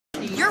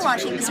You're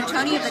watching Mr.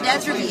 Tony of the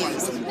Dead's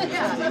Reviews.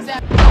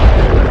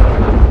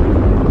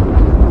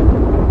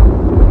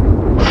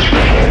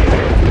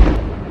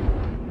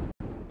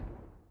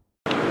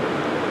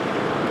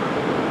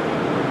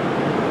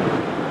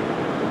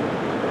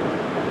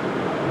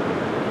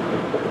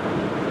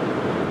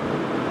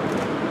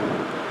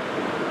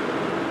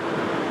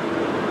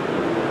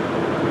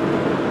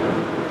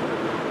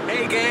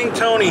 Hey gang,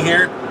 Tony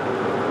here.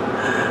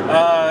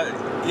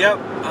 Yep,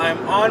 I'm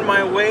on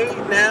my way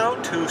now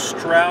to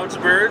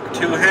Stroudsburg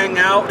to hang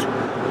out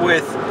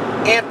with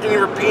Anthony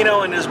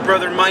Rapino and his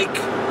brother Mike.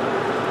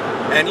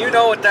 And you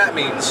know what that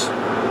means.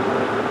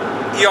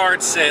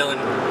 Yard sailing.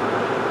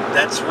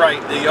 That's right,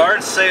 the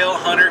yard sale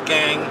hunter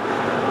gang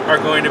are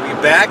going to be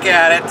back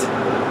at it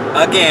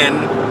again.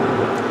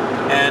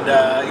 And,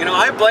 you know,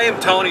 I blame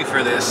Tony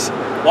for this.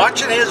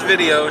 Watching his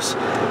videos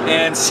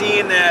and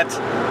seeing that,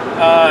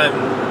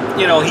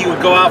 you know, he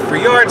would go out for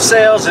yard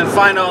sales and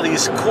find all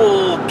these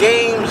cool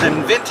games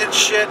and vintage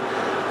shit.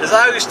 Because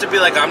I used to be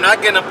like, I'm not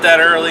getting up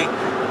that early.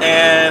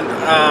 And,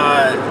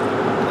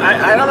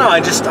 I don't know,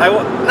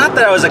 not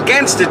that I was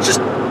against it, just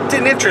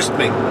didn't interest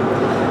me.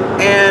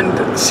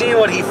 And seeing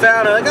what he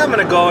found, I'm like, I'm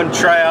going to go and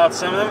try out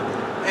some of them.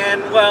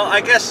 And, well,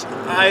 I guess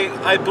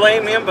I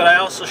blame him, but I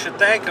also should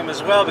thank him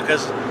as well,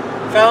 because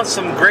found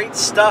some great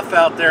stuff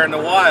out there in the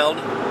wild,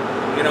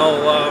 you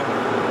know,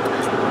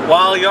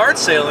 while yard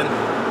sailing.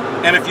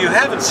 And if you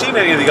haven't seen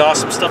any of the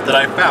awesome stuff that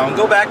I found,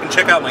 go back and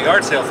check out my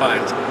yard sale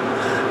finds.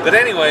 But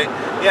anyway,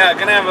 yeah,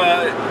 gonna have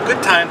a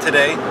good time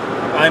today.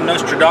 I'm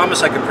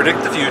Nostradamus, I can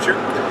predict the future.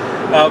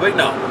 But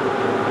no,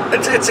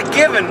 it's a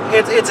given,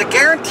 it's a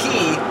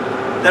guarantee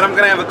that I'm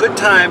gonna have a good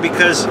time,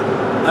 because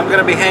I'm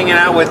gonna be hanging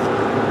out with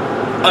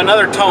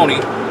another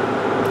Tony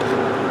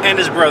and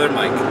his brother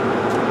Mike.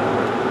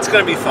 It's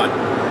gonna be fun.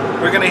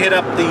 We're gonna hit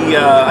up the,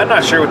 I'm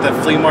not sure what that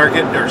flea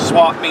market or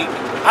swap meet,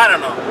 I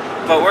don't know.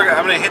 But we're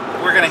gonna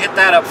hit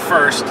that up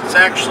first. It's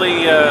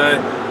actually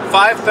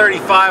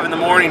 5:35 in the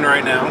morning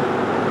right now,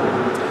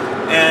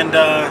 and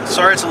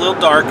sorry it's a little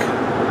dark,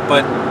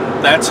 but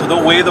that's the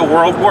way the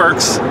world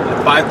works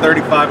at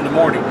 5:35 in the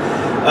morning.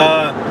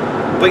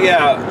 But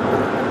yeah,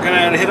 we're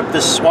gonna hit up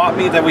this swap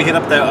meet that we hit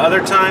up the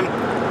other time.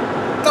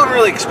 Don't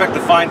really expect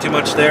to find too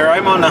much there.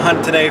 I'm on the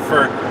hunt today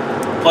for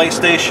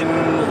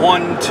PlayStation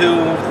 1,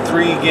 2,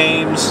 3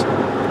 games.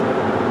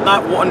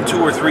 Not 1,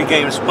 2, or 3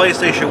 games.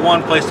 PlayStation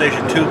 1,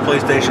 PlayStation 2,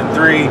 PlayStation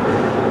 3,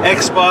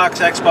 Xbox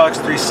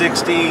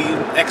 360,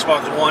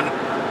 Xbox One.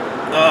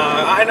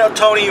 I know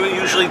Tony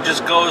usually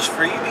just goes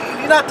for,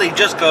 not that he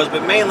just goes,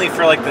 but mainly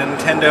for like the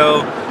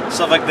Nintendo,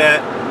 stuff like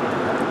that.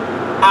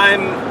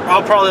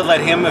 I'll probably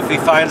let him, if he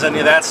finds any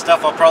of that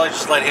stuff, I'll probably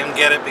just let him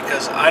get it,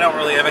 because I don't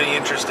really have any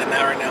interest in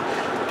that right now.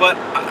 But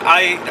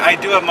I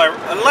do have my,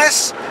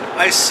 unless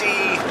I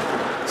see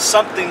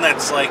something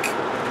that's like,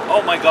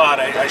 oh my god,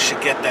 I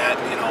should get that,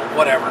 you know,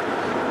 whatever.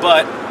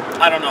 But,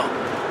 I don't know.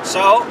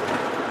 So,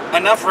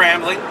 enough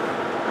rambling.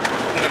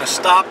 I'm going to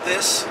stop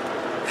this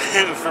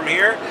from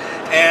here,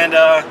 and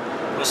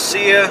we'll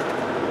see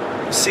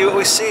what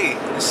we see.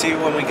 We'll see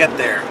when we get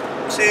there.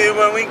 See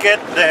when we get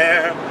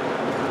there.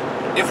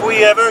 If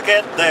we ever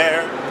get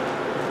there.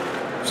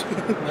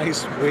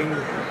 Nice wing.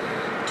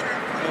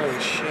 Holy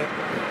shit.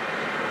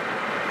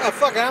 Oh,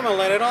 fuck it, I'm going to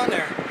let it on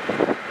there.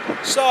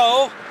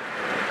 So,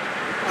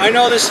 I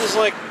know this is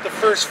like the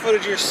first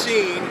footage you're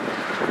seeing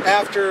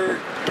after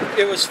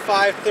it was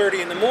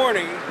 5:30 in the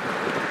morning,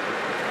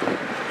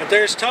 but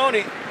there's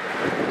Tony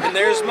and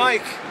there's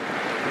Mike.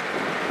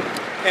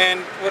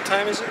 And what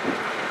time is it?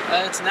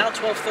 It's now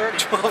 12:30.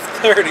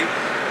 12:30.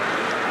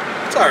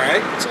 It's all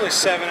right. It's only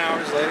 7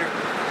 hours later.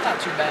 Not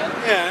too bad.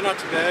 Yeah, not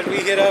too bad. We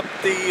hit up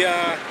the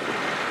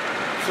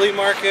flea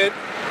market.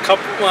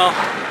 Couple, well,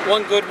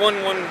 one good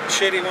one, one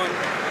shitty one.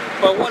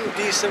 Well, one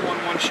decent one,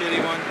 one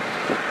shitty one.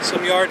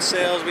 Some yard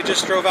sales. We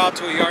just drove out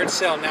to a yard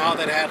sale now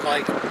that had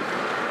like,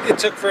 it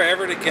took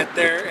forever to get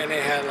there, and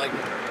they had like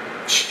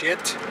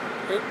shit,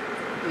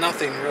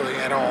 nothing really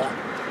at all.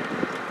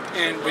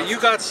 And but you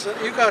got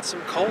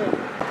some coal.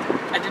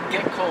 I did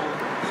get coal.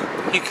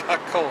 You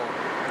got coal.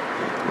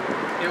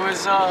 It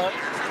was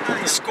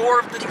the score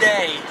of the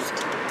day.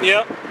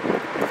 Yep.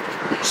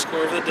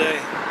 Score of the day.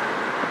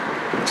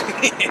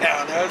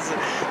 Yeah,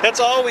 that's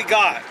all we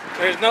got.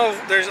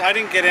 I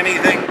didn't get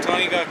anything.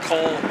 Tony got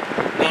coal.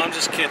 No, I'm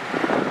just kidding.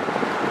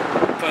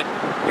 But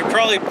you're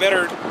probably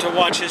better to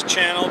watch his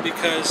channel,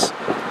 because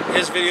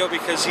his video,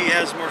 because he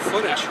has more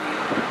footage.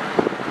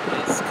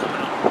 It's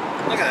coming up.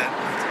 Look at that.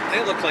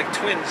 They look like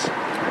twins.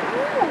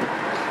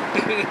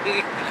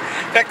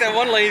 In fact, that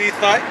one lady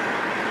thought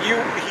he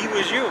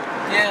was you.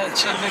 Yeah,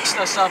 she mixed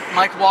us up.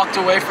 Mike walked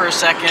away for a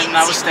second, and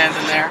I was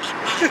standing there.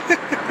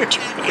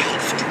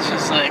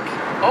 She's like,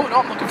 oh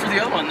no, I'm looking for the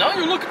other one. No,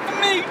 you're looking for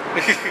me.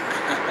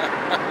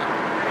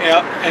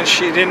 Yeah, and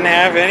she didn't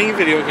have any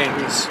video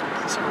games.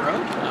 Is it a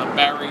road?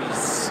 Barry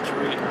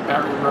Street,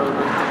 Barry Road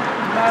right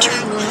there.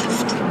 Barry Road.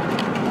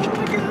 Oh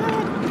my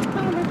god.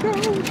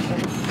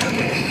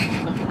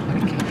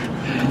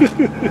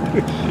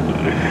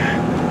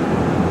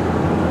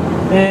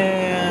 Yeah.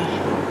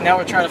 Now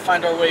we're trying to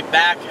find our way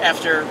back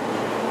after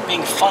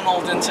being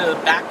funneled into the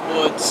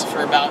backwoods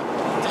for about...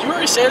 Did you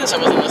already say this? I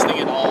wasn't listening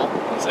at all.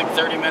 It's like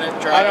 30-minute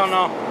drive. I don't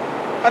know.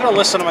 I don't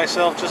listen to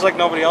myself, just like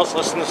nobody else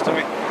listens to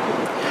me.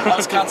 I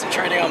was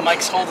concentrating on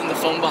Mike's holding the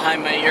phone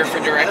behind my ear for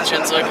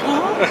directions, like,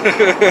 huh?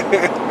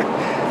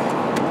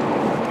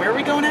 Where are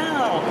we going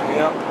now?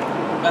 Yep.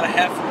 About a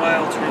half a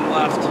mile, turn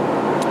left.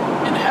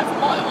 And a half a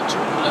mile,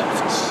 turn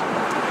left.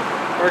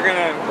 We're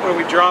gonna, what are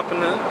we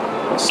dropping the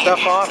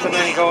stuff off and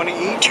then going to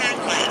eat?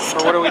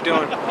 Or what are we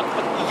doing?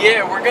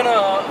 Yeah, we're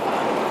gonna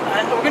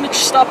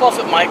just stop off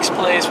at Mike's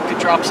place. We could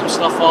drop some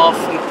stuff off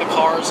in the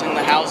cars and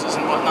the houses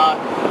and whatnot.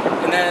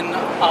 And then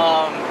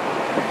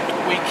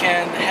we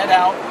can head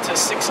out to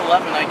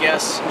 6-11, I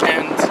guess,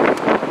 and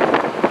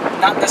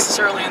not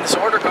necessarily in this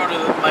order, go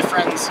to my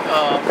friend's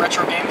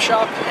retro game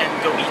shop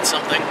and go eat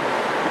something.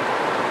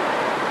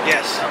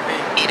 Yes.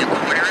 In a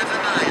quarter of a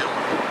mile.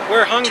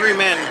 We're hungry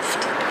men.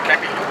 Can't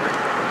be hungry.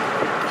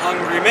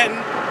 Hungry men.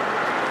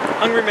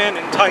 Hungry men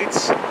in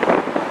tights.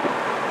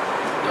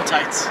 No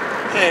tights.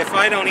 Hey, if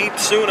I don't eat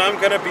soon, I'm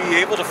gonna be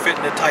able to fit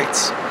in the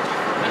tights.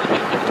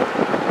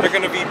 They're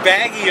gonna be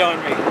baggy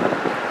on me.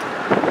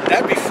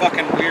 That'd be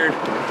fucking weird.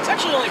 It's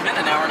actually only been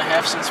an hour and a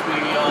half since we,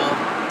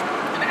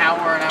 an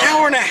hour.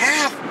 Hour and a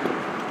half?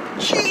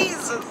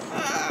 Jesus!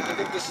 I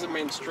think this is the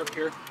main strip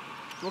here.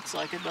 Looks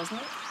like it, doesn't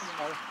it?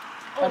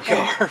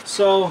 Okay,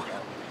 so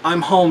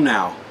I'm home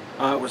now.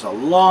 It was a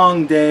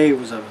long day. It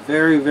was a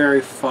very,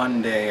 very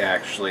fun day,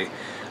 actually.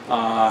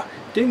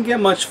 Didn't get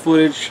much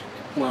footage.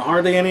 Well,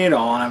 hardly any at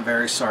all, and I'm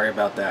very sorry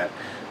about that.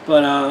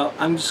 But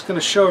I'm just going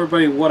to show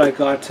everybody what I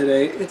got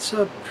today. It's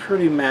a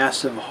pretty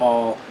massive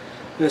haul.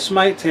 This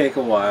might take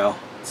a while.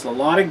 It's a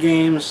lot of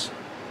games,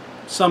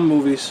 some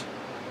movies.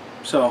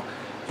 So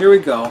here we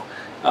go.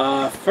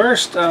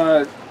 First,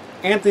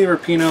 Anthony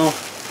Rapino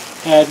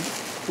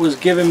was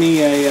giving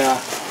me a.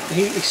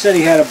 He said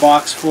he had a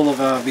box full of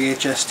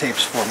VHS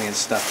tapes for me and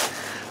stuff.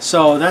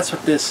 So that's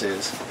what this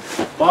is.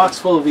 A box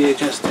full of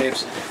VHS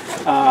tapes.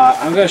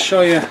 I'm going to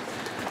show you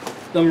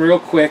them real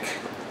quick.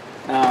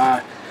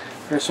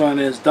 First one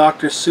is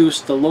Dr.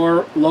 Seuss, The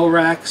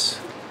Lorax.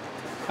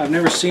 I've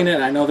never seen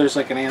it. I know there's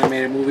like an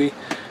animated movie.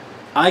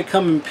 I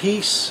Come in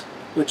Peace,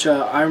 which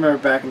I remember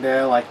back in the day.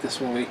 I liked this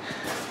movie.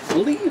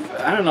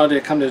 I don't know, did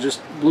it come to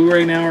just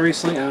Blu-ray now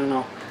recently? I don't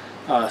know.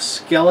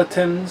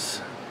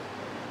 Skeletons.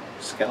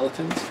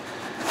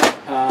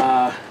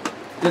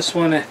 This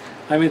one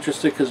I'm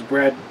interested because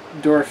Brad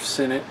Dourif's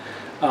in it,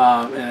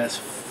 and it's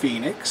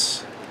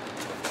Phoenix.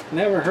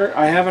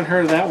 I haven't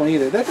heard of that one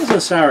either. That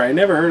doesn't sound right. I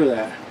never heard of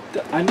that.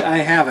 I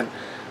haven't.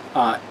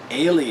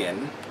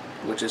 Alien,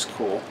 which is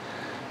cool.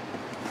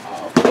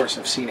 Of course,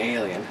 I've seen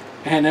Alien.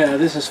 And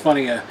this is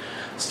funny, a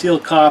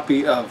sealed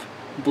copy of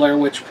Blair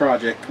Witch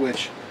Project,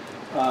 which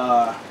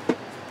I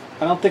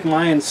don't think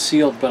mine's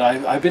sealed, but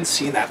I've been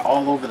seeing that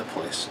all over the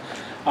place.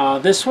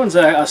 This one's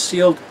a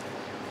sealed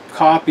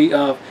copy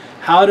of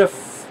How to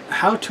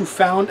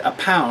Found a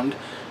Pound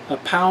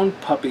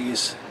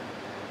Puppies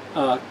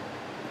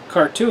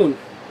cartoon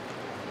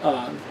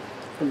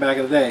from back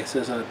in the day. It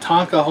says a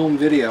Tonka home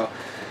video.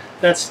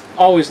 That's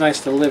always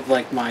nice to live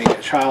like my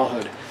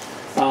childhood.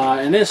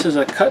 And this is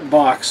a cut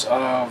box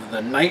of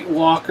The Night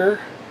Walker.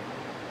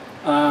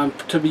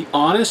 To be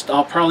honest,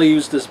 I'll probably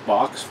use this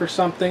box for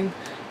something,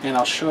 and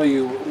I'll show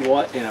you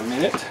what in a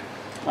minute.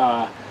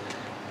 But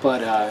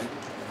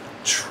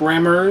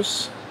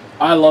Tremors.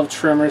 I love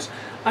Tremors.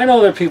 I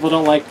know that people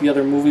don't like the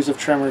other movies of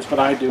Tremors, but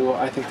I do.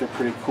 I think they're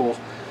pretty cool.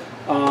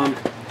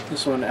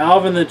 This one,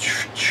 Alvin and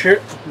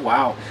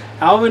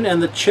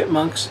the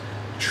Chipmunks,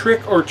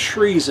 Trick or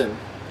Treason.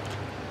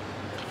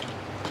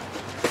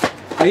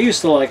 I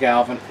used to like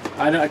Alvin.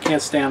 I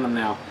can't stand them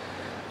now.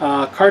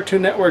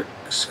 Cartoon Network,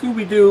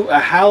 Scooby-Doo, A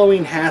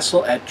Halloween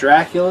Hassle at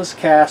Dracula's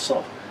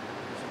Castle.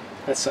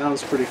 That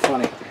sounds pretty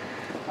funny.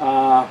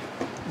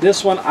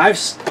 This one,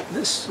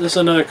 this is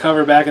another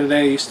cover back in the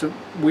day. It used to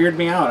weird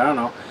me out. I don't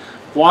know.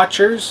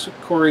 Watchers,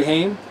 Corey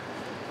Haim.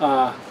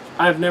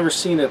 I've never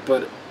seen it,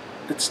 but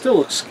it still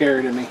looks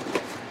scary to me.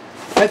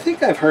 I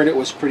think I've heard it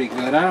was pretty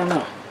good. I don't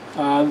know.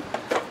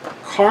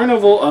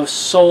 Carnival of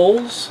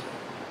Souls.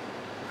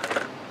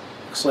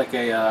 Looks like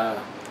a,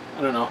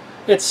 I don't know.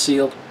 It's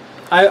sealed.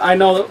 I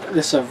know that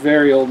this is a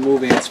very old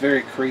movie. It's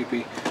very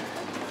creepy.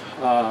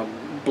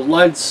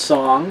 Blood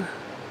Song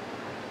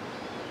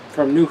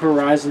from New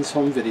Horizons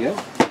home video.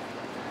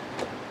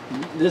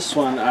 This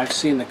one, I've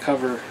seen the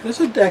cover. This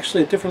is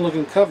actually a different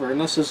looking cover,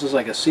 unless this is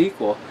like a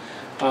sequel.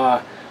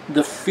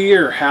 The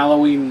Fear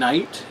Halloween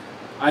Night.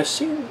 I've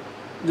seen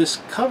this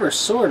cover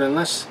sort of,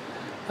 unless,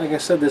 like I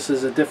said, this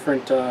is a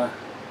different,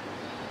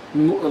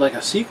 like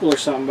a sequel or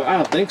something, but I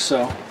don't think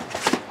so.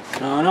 I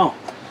don't know.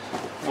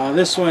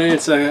 This one,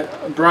 it's a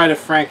Bride of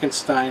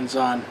Frankenstein's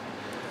on,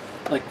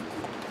 like,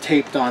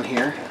 taped on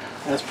here.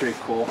 That's pretty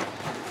cool.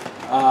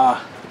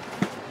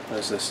 What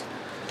is this?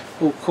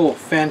 Oh, cool.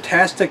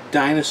 Fantastic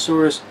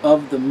Dinosaurs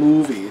of the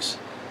Movies.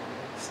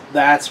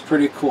 That's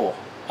pretty cool.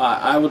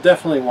 I will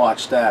definitely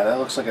watch that. That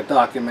looks like a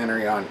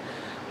documentary on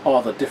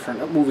all the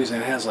different movies,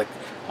 and it has like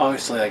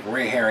obviously like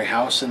Ray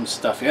Harryhausen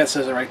stuff. Yeah, it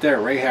says it right there.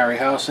 Ray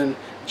Harryhausen,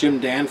 Jim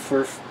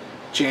Danforth,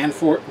 Jim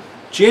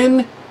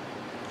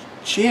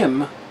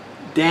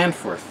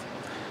Danforth,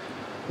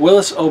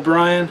 Willis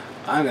O'Brien.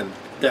 I'm gonna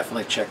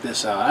definitely check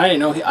this out. I didn't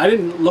know. I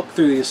didn't look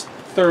through these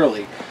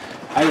thoroughly.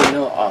 I didn't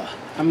know.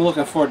 I'm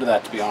looking forward to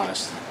that, to be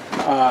honest.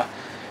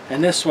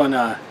 And this one,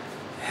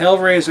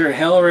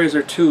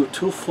 Hellraiser 2,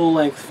 2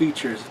 full-length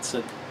features. It's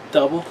a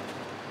double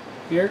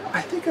here.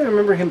 I think I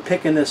remember him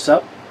picking this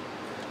up.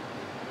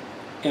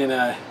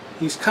 And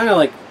he's kind of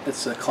like,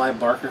 it's a Clive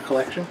Barker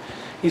collection.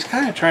 He's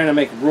kind of trying to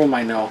make room,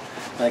 I know,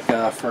 like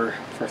for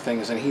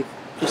things, and he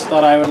just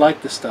thought I would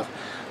like this stuff.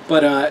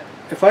 But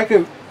if I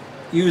could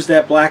use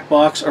that black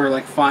box or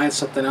like find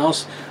something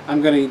else,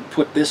 I'm going to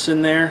put this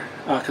in there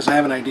because I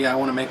have an idea. I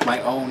want to make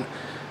my own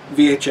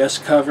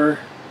VHS cover,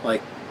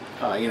 like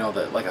you know,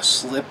 like a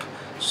slip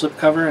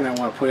cover, and I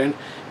want to put in.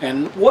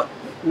 And what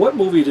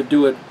movie to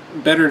do it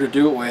better to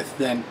do it with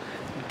than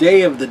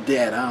Day of the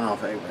Dead? I don't know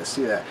if anybody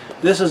see that.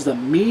 This is the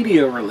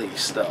media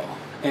release though,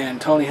 and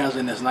Tony has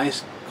in this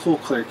nice cool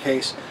clear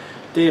case.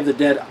 Day of the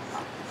Dead.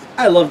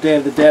 I love Day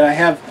of the Dead. I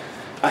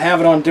have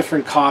it on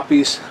different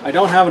copies. I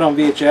don't have it on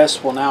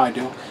VHS. Well, now I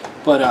do,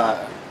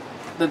 but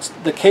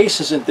the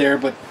case isn't there.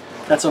 But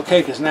that's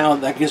okay, because now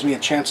that gives me a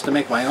chance to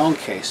make my own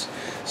case.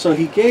 So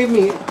he gave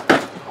me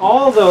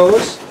all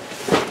those,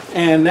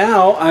 and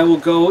now I will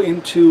go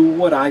into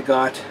what I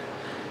got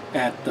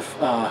at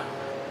the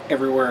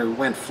everywhere we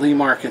went, flea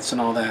markets and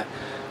all that.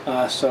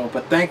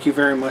 But thank you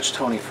very much,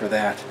 Tony, for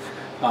that.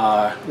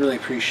 Really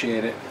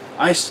appreciate it.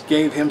 I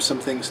gave him some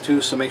things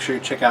too, so make sure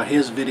you check out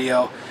his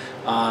video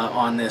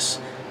on this,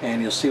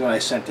 and you'll see what I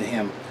sent to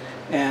him.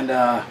 And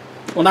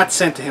well, not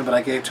sent to him, but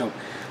I gave to him.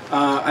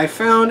 I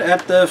found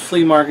at the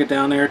flea market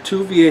down there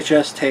 2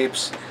 VHS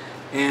tapes,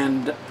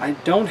 and I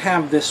don't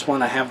have this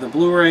one. I have the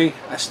Blu-ray.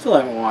 I still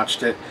haven't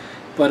watched it,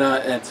 but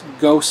it's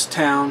Ghost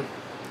Town.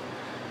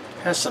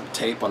 It has some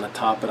tape on the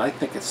top, but I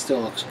think it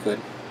still looks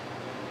good.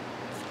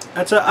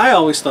 I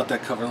always thought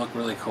that cover looked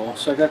really cool.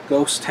 So I got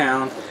Ghost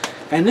Town,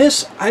 and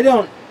this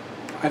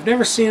I've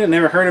never seen it,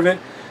 never heard of it.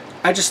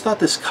 I just thought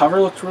this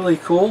cover looked really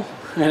cool,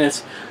 and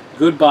it's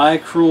Goodbye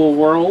Cruel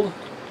World.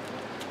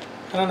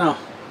 I don't know.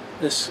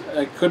 This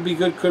could be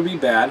good, could be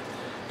bad.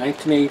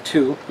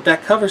 1982, but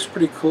that cover's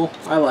pretty cool.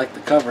 I like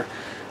the cover.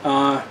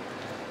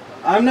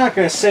 I'm not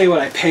going to say what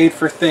I paid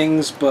for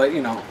things, but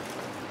you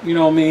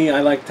know me.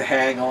 I like to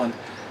haggle, and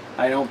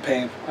I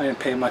didn't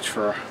pay much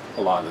for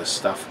a lot of this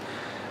stuff.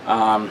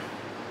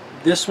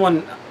 This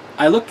one,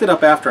 I looked it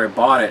up after I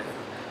bought it,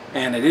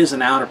 and it is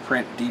an out of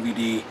print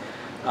DVD.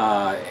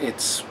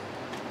 It's,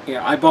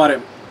 I bought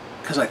it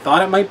because I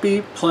thought it might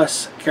be,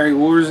 plus Carrie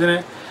Wooler's in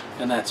it,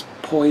 and that's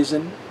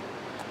Poison.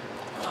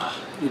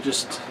 You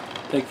just,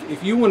 like,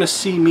 if you want to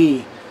see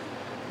me,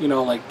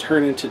 like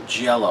turn into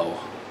Jello,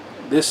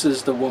 this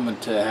is the woman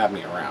to have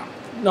me around.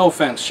 No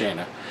offense,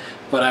 Shayna,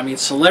 but I mean,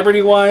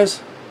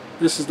 celebrity-wise,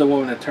 this is the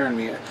woman that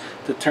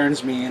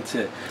turns me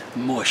into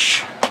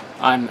mush.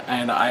 And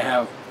I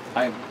have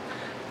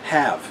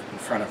in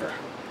front of her.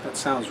 That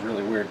sounds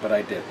really weird, but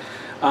I did.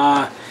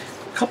 A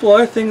couple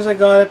other things I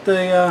got at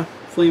the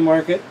flea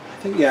market. I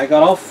think, yeah, I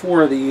got all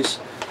 4 of these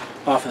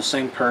off the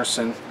same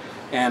person.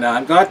 And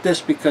I got this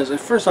because,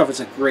 first off,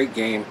 it's a great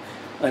game.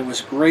 It was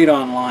great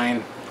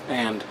online,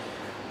 and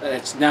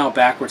it's now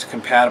backwards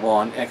compatible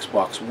on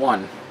Xbox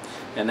One.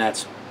 And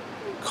that's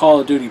Call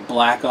of Duty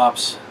Black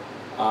Ops.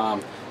 I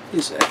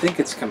think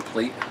it's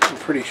complete. I'm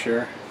pretty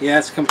sure. Yeah,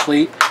 it's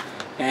complete.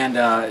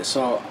 And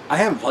so I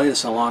haven't played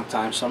this in a long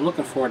time, so I'm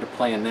looking forward to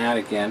playing that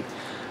again.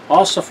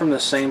 Also from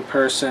the same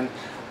person.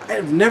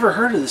 I've never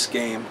heard of this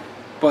game,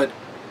 but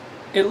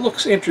it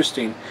looks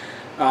interesting.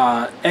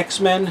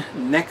 X-Men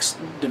Next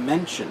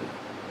Dimension.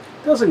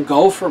 Doesn't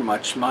go for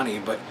much money,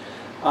 but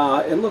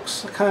it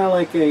looks kind of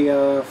like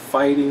a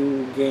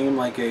fighting game,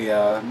 like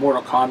a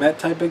Mortal Kombat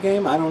type of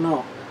game. I don't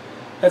know.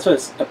 That's what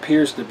it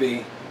appears to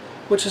be,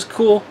 which is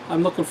cool.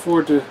 I'm looking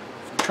forward to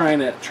trying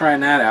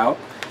that out.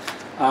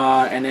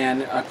 And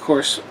then, of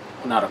course,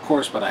 not of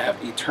course, but I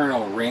have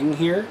Eternal Ring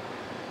here.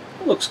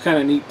 It looks kind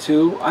of neat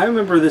too. I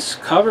remember this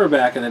cover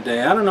back in the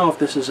day. I don't know if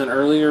this is an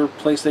earlier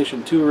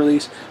PlayStation 2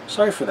 release.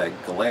 Sorry for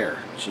that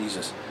glare.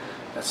 Jesus,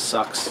 that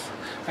sucks.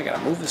 I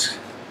gotta move this.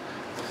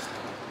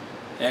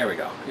 There we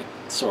go.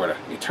 Sorta.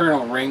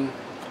 Eternal Ring.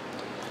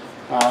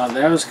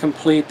 That was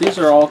complete. These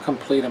are all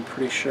complete, I'm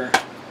pretty sure.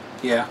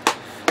 Yeah.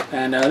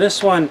 And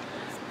this one,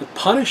 The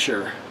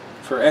Punisher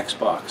for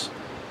Xbox.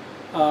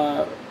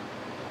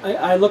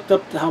 I looked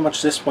up how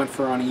much this went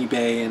for on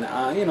eBay, and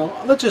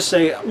let's just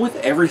say with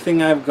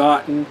everything I've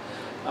gotten,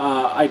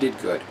 I did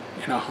good.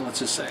 Let's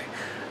just say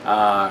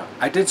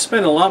I did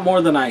spend a lot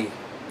more than I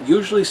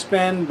usually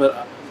spend,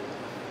 but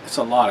it's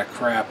a lot of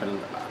crap. And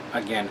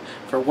again,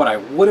 for what I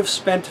would have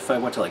spent if I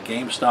went to like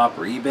GameStop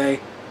or eBay,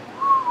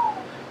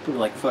 it would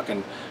like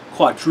fucking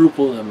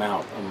quadruple the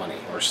amount of money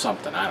or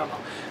something. I don't know,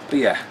 but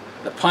yeah,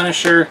 The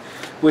Punisher,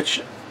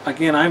 which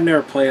again I've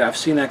never played. I've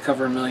seen that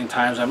cover a million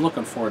times. I'm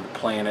looking forward to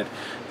playing it.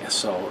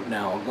 So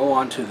now I'll go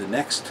on to the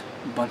next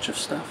bunch of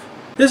stuff.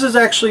 This is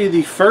actually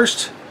the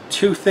first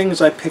two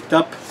things I picked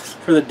up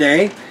for the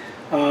day,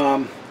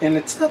 and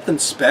it's nothing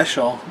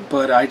special,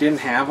 but I didn't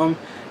have them,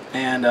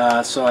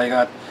 and so I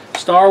got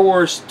Star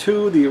Wars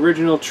 2, the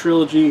original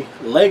trilogy,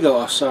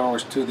 Lego Star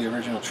Wars 2, the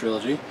original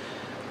trilogy.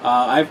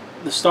 The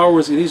Star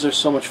Wars, these are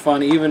so much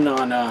fun. Even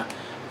on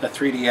the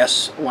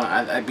 3DS, when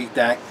I beat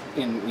that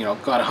in, you know,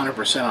 got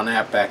 100% on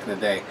that back in the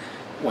day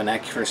when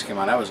that first came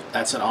out.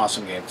 That's an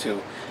awesome game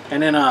too.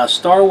 And then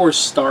Star Wars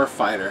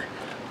Starfighter.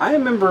 I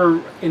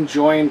remember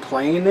enjoying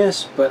playing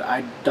this, but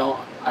I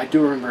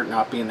do remember it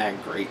not being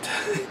that great.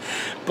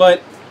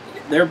 But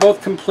they're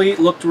both complete,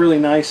 looked really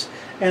nice.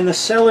 And the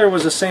seller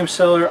was the same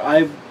seller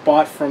I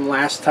bought from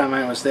last time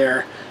I was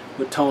there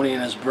with Tony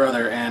and his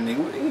brother. And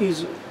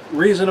he's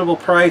reasonable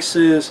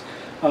prices.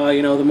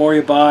 You know, the more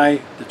you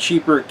buy, the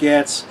cheaper it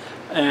gets.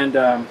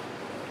 And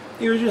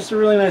he was just a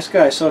really nice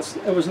guy. So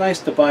it was nice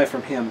to buy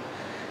from him.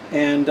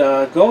 And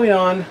going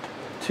on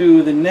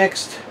to the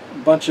next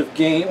bunch of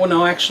games, well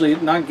no, actually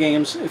not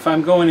games, if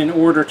I'm going in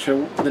order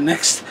to the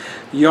next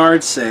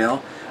yard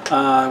sale,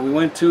 we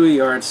went to a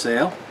yard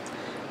sale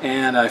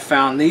and I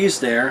found these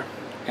there,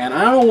 and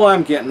I don't know why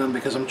I'm getting them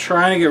because I'm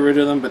trying to get rid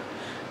of them, but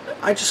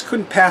I just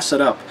couldn't pass it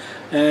up.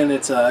 And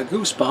it's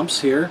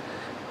Goosebumps here,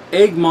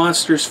 Egg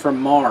Monsters from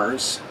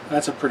Mars.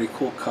 That's a pretty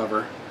cool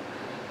cover,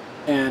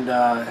 and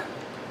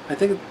I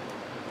think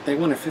they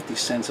wanted 50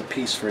 cents a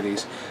piece for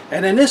these.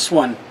 And then this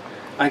one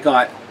I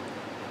got,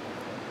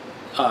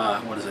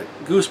 what is it?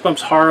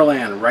 Goosebumps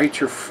Horrorland, Write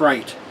Your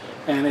Fright,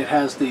 and it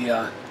has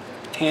the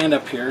hand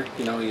up here.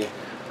 You know,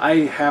 I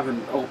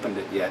haven't opened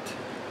it yet,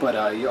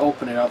 but you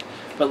open it up.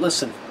 But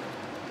listen,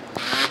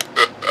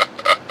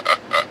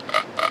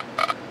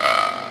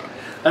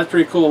 that's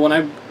pretty cool.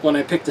 When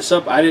I picked this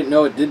up, I didn't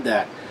know it did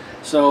that,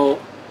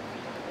 so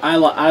I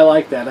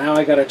like that. Now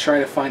I got to try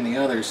to find the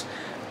others,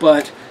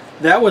 but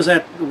that was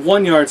at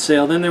one yard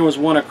sale. Then there was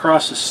one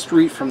across the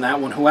street from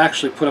that one who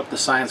actually put up the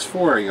signs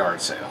for a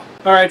yard sale.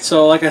 Alright,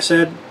 so like I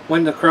said,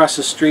 went across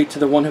the street to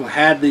the one who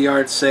had the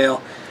yard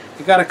sale.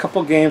 I got a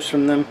couple games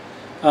from them.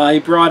 He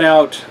brought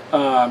out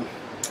a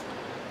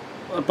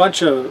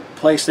bunch of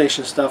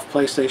PlayStation stuff,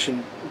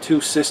 PlayStation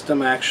 2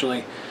 system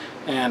actually,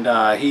 and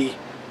I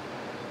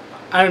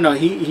don't know,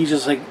 he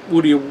just like,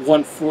 what do you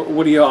want for,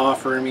 what do you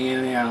offer me?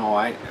 And you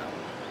know,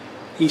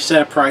 he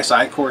set a price,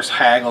 I of course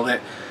haggled it,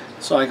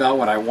 so I got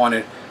what I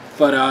wanted.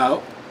 But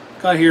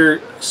got here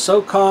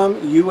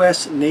SOCOM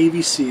US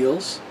Navy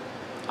SEALs.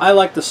 I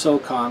like the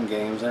SOCOM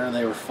games,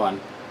 they were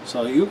fun.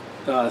 So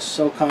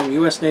SOCOM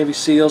US Navy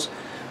SEALs.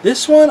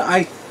 This one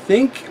I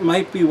think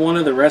might be one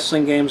of the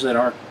wrestling games that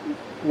are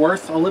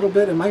worth a little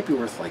bit. It might be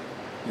worth like,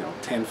 you know,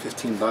 10,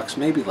 15 bucks,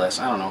 maybe less,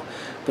 I don't know.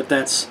 But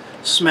that's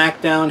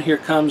SmackDown, Here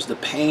Comes the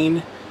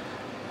Pain.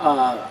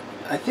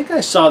 I think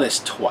I saw this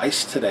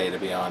twice today, to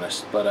be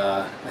honest, but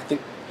I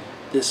think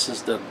this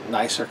is the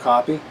nicer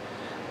copy.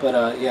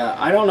 But yeah,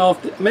 I don't know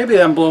if maybe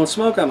I'm blowing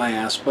smoke on my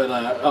ass, but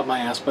up my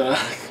ass, but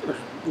or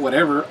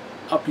whatever,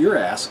 up your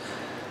ass.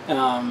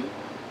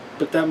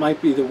 But that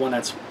might be the one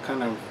that's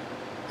kind of,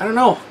 I don't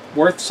know,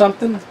 worth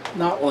something.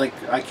 Not like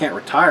I can't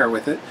retire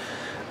with it.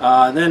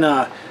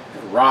 Then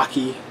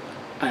Rocky.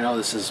 I know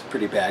this is a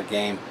pretty bad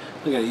game.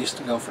 Look at it, used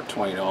to go for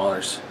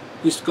 $20.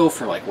 Used to go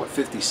for like what,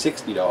 $50,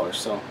 $60.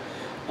 So,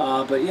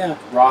 but yeah,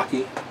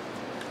 Rocky.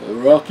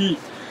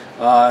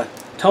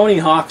 Tony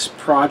Hawk's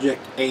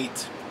Project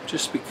 8.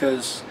 Just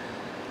because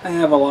I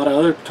have a lot of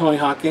other Tony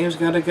Hawk games,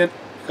 gotta get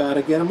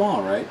them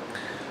all, right?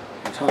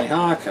 Tony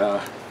Hawk,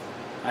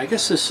 I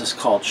guess this is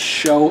called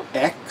Show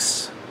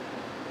X.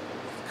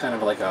 Kind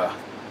of like a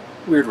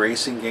weird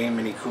racing game,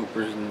 Mini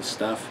Coopers and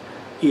stuff.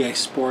 EA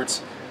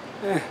Sports.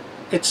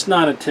 It's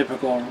not a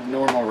typical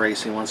normal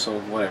racing one, so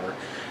whatever.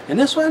 And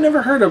this one I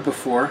never heard of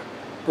before,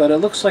 but it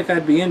looks like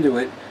I'd be into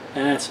it.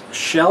 And it's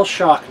Shell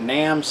Shock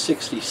NAM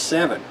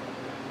 67.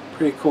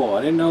 Pretty cool.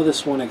 I didn't know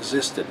this one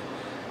existed.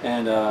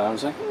 And I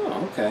was like,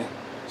 oh, okay.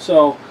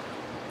 So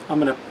I'm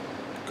going to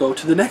go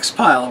to the next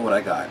pile of what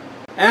I got.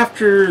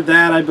 After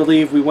that, I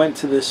believe we went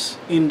to this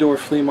indoor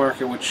flea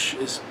market, which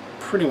is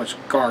pretty much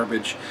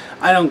garbage.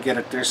 I don't get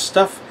it. There's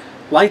stuff,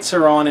 lights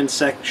are on in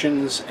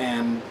sections,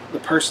 and the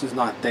person's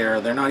not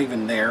there. They're not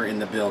even there in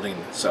the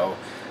building. So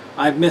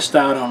I've missed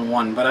out on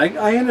one. But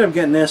I ended up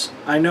getting this.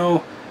 I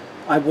know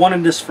I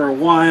wanted this for a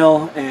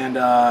while, and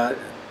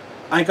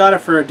I got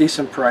it for a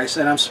decent price.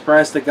 And I'm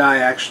surprised the guy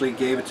actually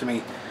gave it to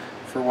me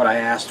for what I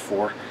asked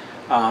for.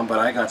 But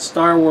I got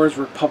Star Wars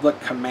Republic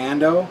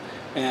Commando,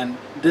 and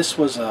this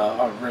was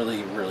a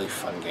really, really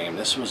fun game.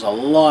 This was a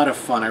lot of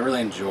fun. I really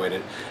enjoyed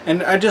it.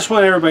 And I just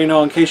want everybody to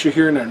know, in case you're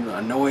hearing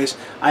a noise,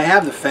 I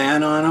have the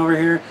fan on over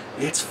here.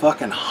 It's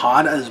fucking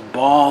hot as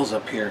balls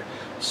up here.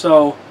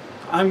 So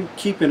I'm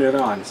keeping it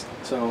on.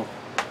 So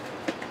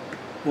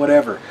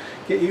whatever.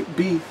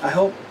 I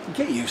hope,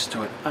 get used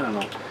to it. I don't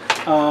know.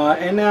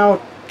 And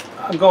now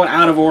I'm going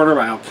out of order,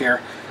 but I don't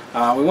care.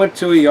 We went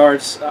to a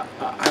yard sale.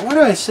 Why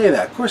do I say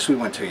that? Of course we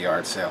went to a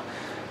yard sale.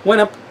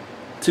 Went up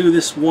to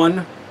this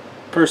one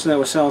person that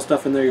was selling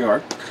stuff in their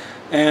yard.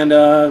 And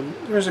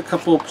there's a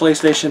couple of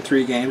PlayStation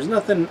 3 games.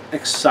 Nothing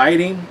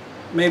exciting.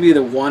 maybe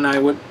the one I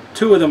would,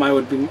 two of them I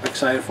would be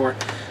excited for.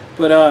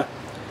 But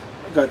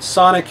I've got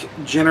Sonic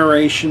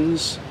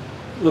Generations.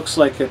 Looks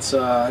like it's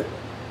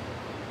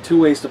 2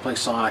 ways to play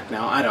Sonic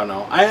now. I don't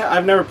know.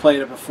 I've never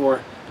played it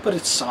before, but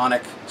it's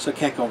Sonic, so it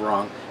can't go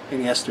wrong.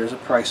 And yes, there's a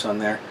price on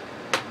there.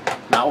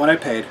 Not what I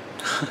paid.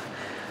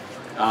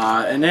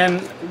 And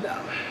then,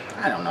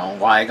 I don't know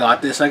why I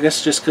got this. I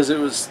guess just because it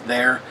was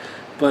there.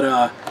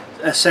 But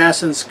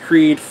Assassin's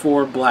Creed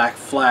 4 Black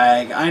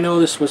Flag. I know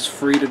this was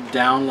free to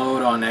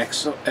download on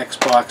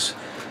Xbox,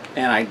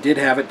 and I did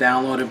have it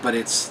downloaded, but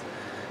it's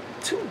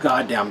too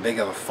goddamn big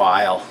of a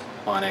file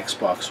on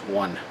Xbox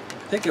One.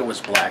 I think it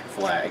was Black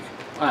Flag.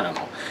 I don't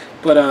know.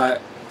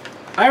 But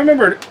I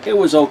remember it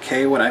was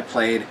okay when I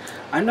played.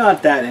 I'm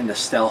not that into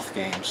stealth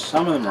games.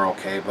 Some of them are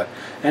okay, but...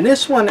 And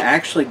this one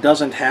actually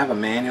doesn't have a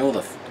manual.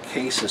 The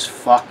case is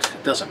fucked.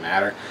 It doesn't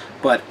matter.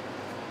 But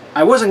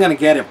I wasn't going to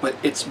get it, but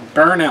it's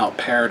Burnout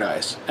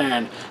Paradise.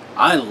 And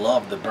I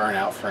love the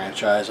Burnout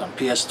franchise on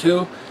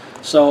PS2.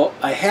 So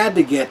I had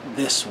to get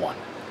this one.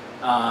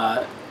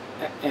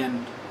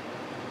 And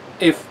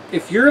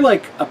if you're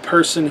like a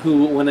person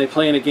who, when they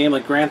play in a game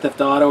like Grand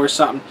Theft Auto or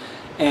something,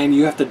 and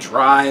you have to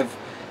drive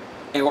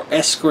or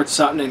escort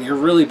something and you're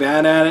really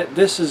bad at it,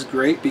 this is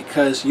great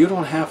because you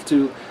don't have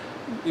to,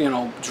 you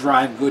know,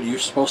 drive good. You're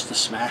supposed to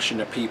smash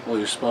into people.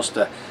 You're supposed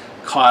to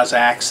cause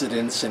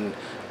accidents and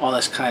all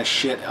this kind of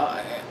shit.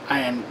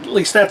 And at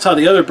least that's how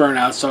the other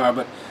Burnouts are.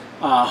 But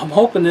I'm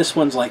hoping this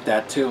one's like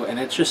that too. And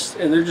it's just,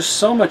 and they're just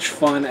so much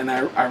fun. And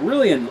I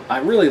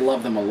really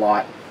love them a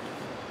lot.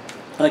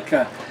 Like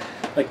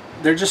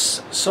they're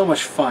just so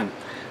much fun.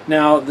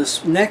 Now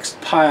this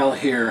next pile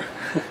here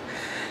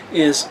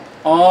is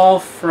all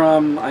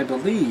from, I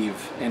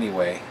believe,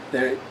 anyway,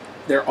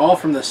 they're all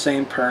from the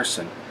same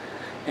person.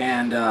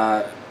 And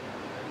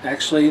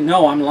actually,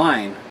 no, I'm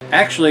lying.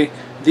 Actually,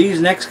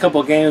 these next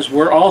couple games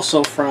were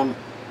also from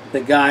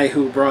the guy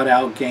who brought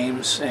out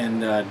games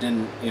and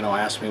didn't, you know,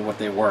 ask me what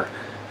they were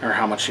or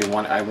how much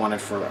I wanted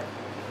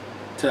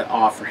to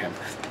offer him.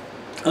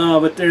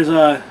 But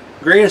there's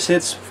greatest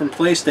hits from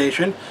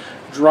PlayStation,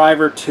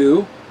 Driver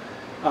 2.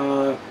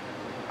 I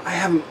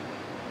haven't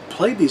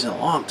played these in a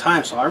long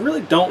time, so I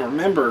really don't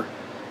remember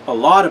a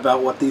lot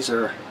about what these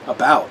are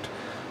about.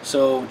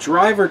 So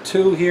Driver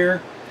 2 here,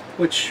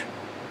 which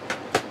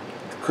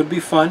could be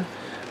fun.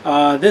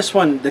 This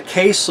one, the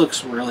case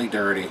looks really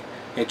dirty.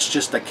 It's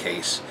just a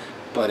case,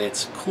 but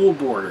it's cool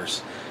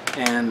borders.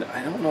 And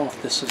I don't know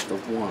if this is the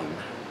one.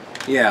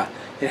 Yeah,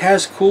 it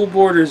has cool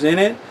borders in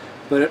it,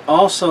 but it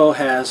also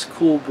has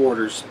cool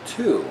borders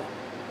 2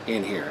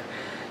 in here.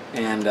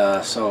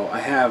 And so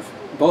I have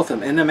both of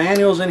them, and the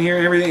manuals in here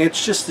and everything.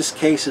 It's just, this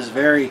case is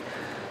very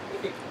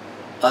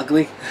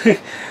ugly.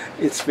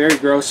 It's very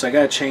gross, so I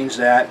gotta change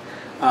that.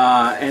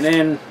 And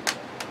then,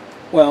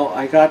 well,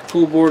 I got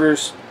cool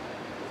borders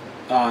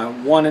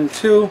 1 and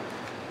 2,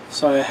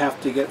 so I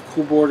have to get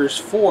cool borders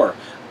 4.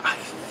 I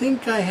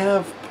think I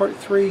have part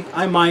 3.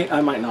 I might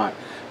not,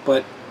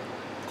 but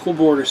cool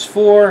borders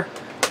 4.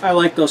 I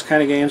like those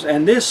kind of games.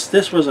 And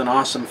this was an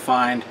awesome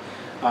find.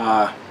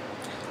 I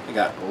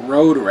got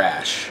Road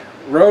Rash.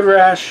 Road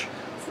Rash,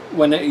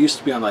 when it used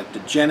to be on like the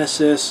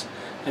Genesis,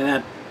 and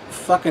had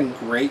fucking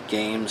great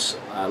games.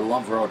 I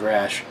love Road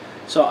Rash.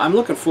 So I'm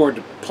looking forward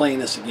to playing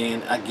this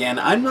again.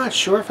 I'm not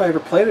sure if I ever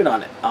played it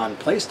on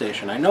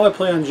PlayStation. I know I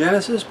played on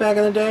Genesis back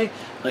in the day,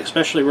 like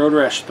especially Road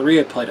Rash 3.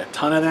 I played a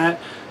ton of that,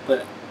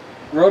 but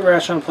Road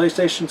Rash on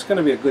PlayStation, it's going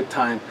to be a good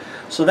time.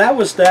 So that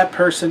was that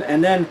person.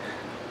 And then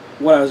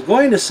what I was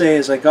going to say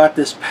is I got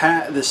this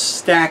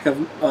stack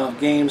of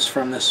games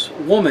from this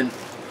woman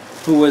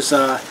who was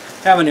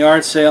having the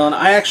art sale, and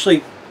I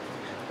actually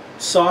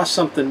saw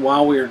something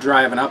while we were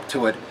driving up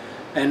to it,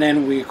 and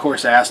then we of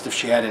course asked if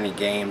she had any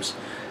games.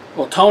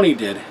 Well, Tony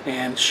did,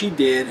 and she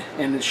did,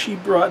 and she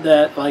brought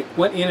that, like,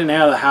 went in and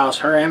out of the house,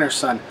 her and her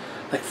son,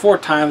 like 4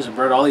 times, and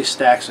brought all these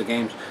stacks of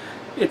games.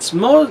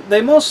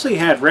 They mostly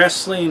had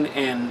wrestling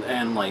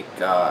and like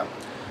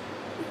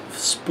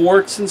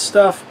sports and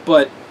stuff,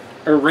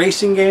 or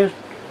racing games,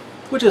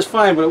 which is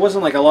fine, but it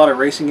wasn't like a lot of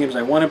racing games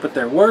I wanted, but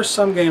there were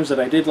some games that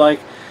I did like.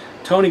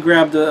 Tony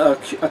grabbed a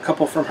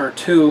couple from her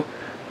too,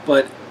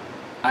 but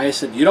I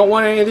said, you don't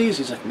want any of these?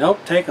 He's like, nope,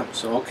 take them.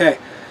 So okay.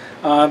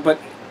 But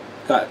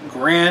got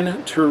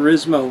Gran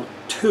Turismo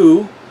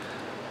 2.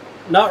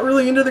 Not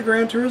really into the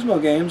Gran Turismo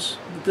games.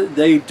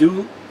 They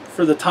do,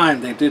 for the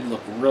time, they did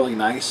look really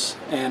nice.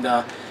 And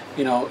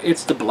you know,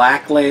 it's the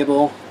black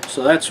label,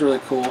 so that's really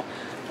cool.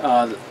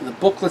 The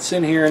booklets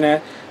in here and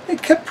that, they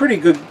kept pretty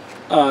good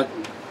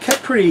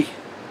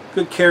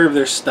care of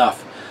their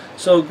stuff.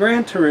 So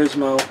Gran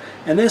Turismo,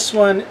 and this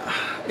one,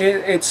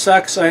 it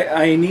sucks.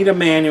 I need a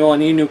manual, I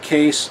need a new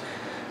case,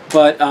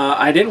 but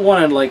I didn't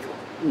want to like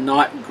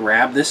not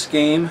grab this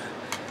game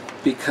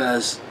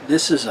because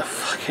this is a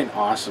fucking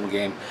awesome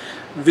game.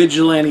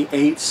 Vigilante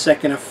 8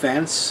 Second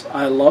Offense.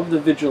 I love the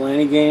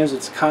Vigilante games.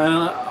 It's kind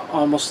of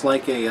almost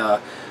like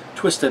a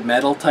Twisted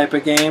Metal type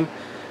of game.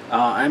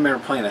 I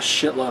remember playing a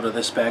shitload of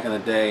this back in the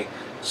day.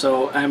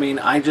 So, I mean,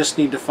 I just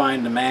need to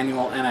find the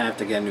manual and I have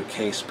to get a new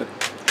case. But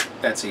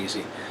that's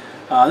easy.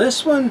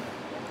 This one,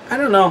 I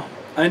don't know.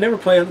 I never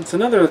played it. It's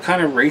another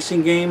kind of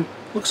racing game.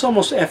 Looks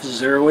almost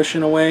F-Zero-ish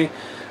in a way,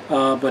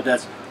 but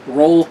that's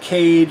Roll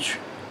Cage.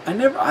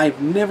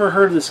 I've never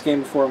heard of this game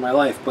before in my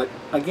life, but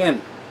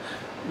again,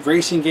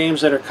 racing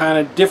games that are kind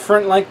of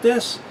different like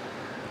this,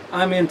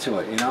 I'm into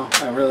it, you know.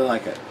 I really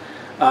like it.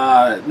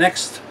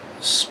 Next,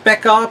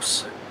 Spec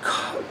Ops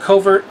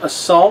Covert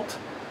Assault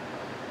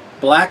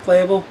Black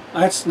Label.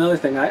 That's another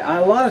thing.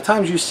 A lot of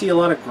times you see a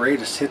lot of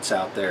greatest hits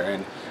out there,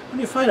 and when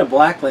you find a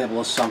Black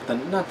Label of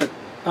something, not that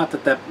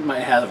might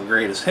have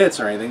greatest hits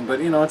or anything, but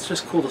you know, it's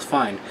just cool to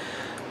find.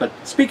 But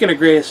speaking of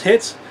greatest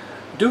hits,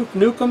 Duke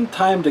Nukem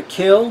Time to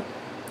Kill.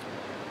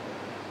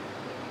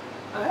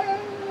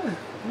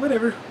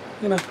 Whatever,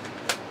 you know.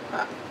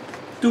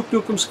 Duke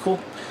Nukem's cool.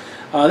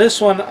 This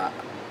one, I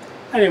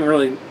didn't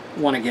really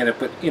want to get it,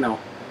 but you know,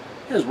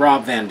 it has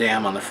Rob Van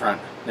Dam on the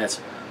front. That's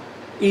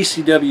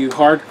ECW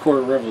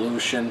Hardcore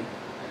Revolution.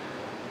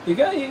 You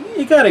got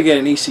to get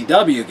an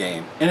ECW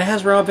game, and it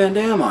has Rob Van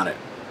Dam on it.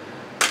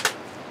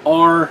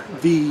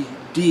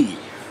 RVD.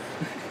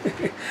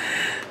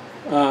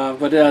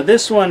 But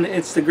this one,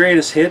 it's the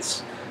greatest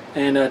hits,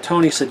 and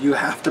Tony said, you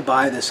have to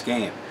buy this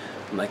game.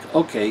 I'm like,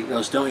 okay. He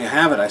goes, don't you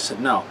have it? I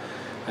said, no.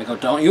 I go,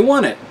 don't you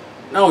want it?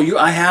 No,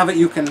 I have it.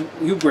 You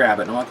grab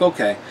it. And I'm like,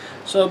 okay.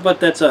 So, but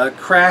that's a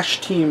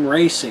Crash Team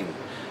Racing.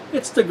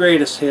 It's the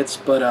greatest hits,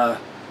 but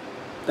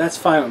that's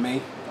fine with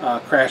me.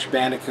 Crash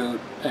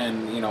Bandicoot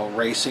and, you know,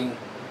 racing,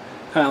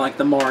 kind of like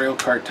the Mario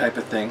Kart type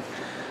of thing.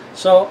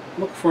 So,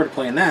 looking forward to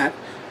playing that.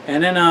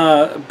 And then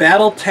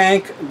Battle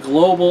Tank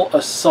Global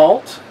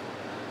Assault.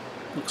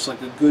 Looks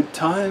like a good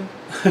time.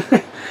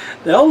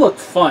 They all look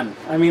fun.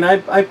 I mean,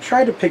 I've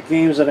tried to pick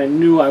games that I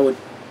knew I would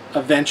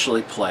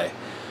eventually play.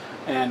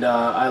 And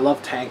I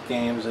love tank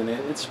games, and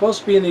it's supposed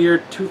to be in the year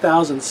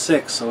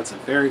 2006, so it's a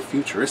very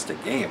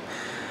futuristic game.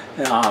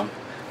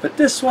 But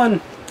this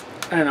one,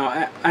 I don't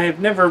know, I have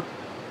never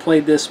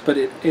played this, but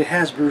it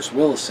has Bruce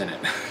Willis in it.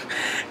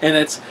 And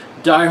it's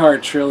Die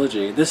Hard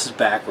Trilogy. This is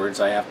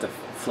backwards. I have to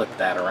flip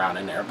that around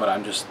in there, but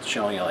I'm just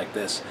showing you like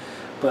this.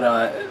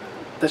 But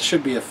that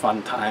should be a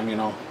fun time, you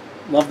know.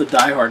 Love the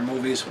Die Hard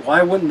movies.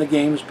 Why wouldn't the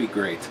games be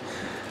great?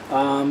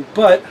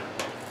 But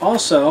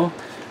also,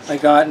 I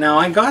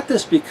got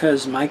this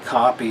because my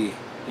copy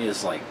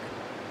is like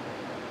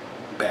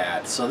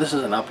bad, so this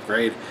is an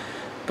upgrade.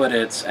 But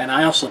and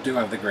I also do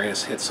have the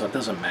greatest hits, so it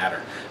doesn't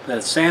matter. But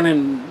it's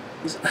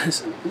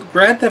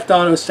Grand Theft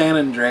Auto San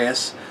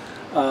Andreas.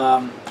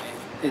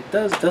 It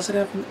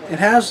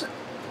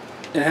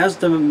has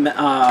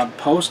the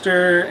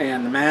poster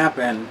and the map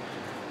and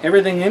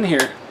everything in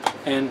here,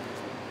 and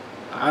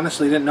I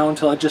honestly didn't know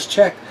until I just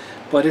checked,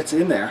 but it's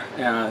in there.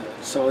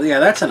 So yeah,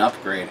 that's an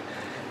upgrade.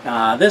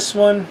 This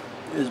one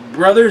is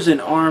Brothers in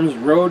Arms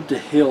Road to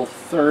Hill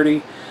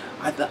 30.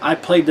 I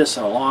played this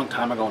a long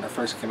time ago when it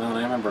first came out, and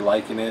I remember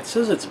liking it. It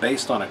says it's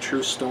based on a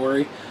true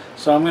story,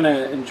 so I'm going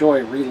to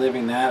enjoy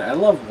reliving that. I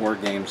love war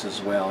games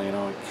as well, you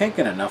know. I can't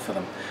get enough of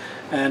them.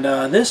 And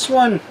this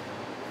one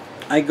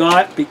I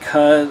got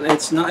because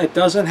it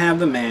doesn't have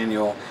the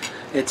manual.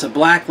 It's a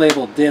Black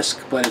Label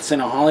disc, but it's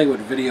in a Hollywood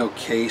video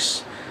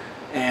case,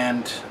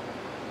 and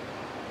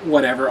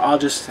whatever, I'll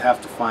just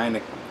have to find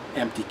an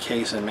empty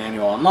case and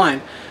manual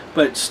online.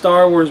 But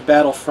Star Wars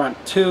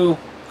Battlefront 2,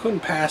 couldn't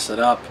pass it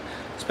up.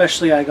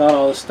 Especially I got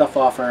all this stuff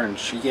off her, and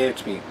she gave it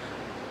to me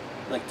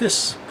like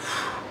this.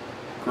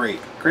 Great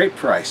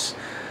price.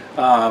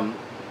 And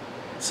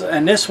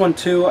this one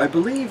too, I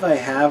believe I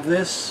have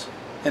this,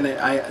 and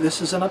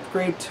this is an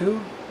upgrade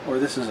too, or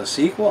this is a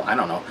sequel, I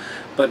don't know.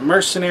 But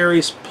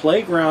Mercenaries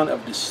Playground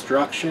of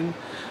Destruction.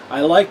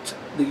 I liked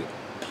the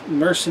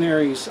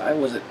Mercenaries.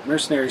 Was it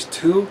Mercenaries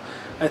 2?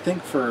 I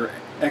think for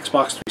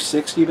Xbox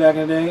 360 back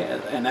in the day,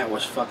 and that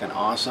was fucking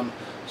awesome.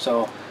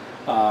 So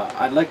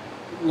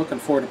looking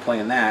forward to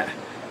playing that.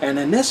 And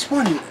then this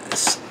one,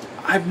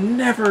 I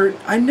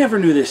never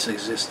knew this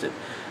existed,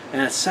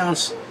 and it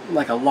sounds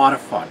like a lot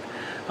of fun.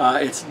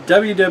 It's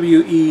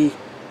WWE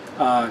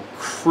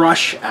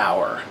Crush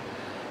Hour,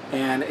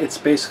 and it's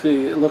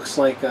basically, it looks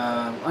like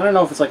I don't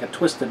know if it's like a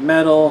Twisted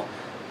Metal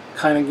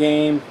kind of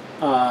game.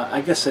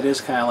 I guess it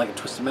is kind of like a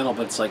Twisted Metal,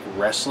 but it's like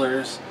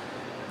wrestlers.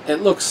 It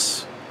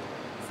looks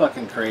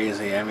fucking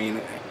crazy. I mean,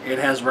 it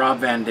has Rob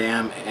Van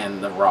Dam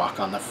and The Rock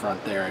on the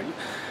front there.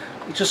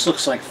 It just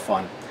looks like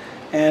fun.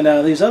 And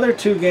these other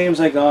two games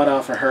I got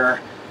off of her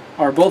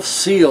are both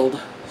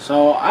sealed,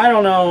 so I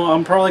don't know,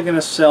 I'm probably going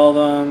to sell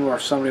them, or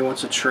if somebody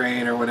wants a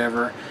trade or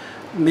whatever,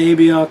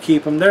 maybe I'll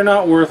keep them. They're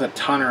not worth a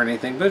ton or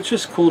anything, but it's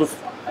just cool to,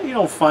 you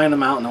don't find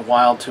them out in the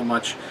wild too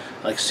much,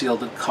 like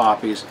sealed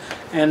copies.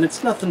 And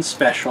it's nothing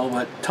special,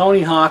 but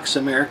Tony Hawk's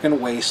American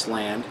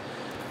Wasteland,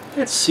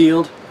 it's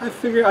sealed. I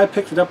figured I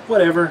picked it up,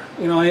 whatever,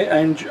 you know, I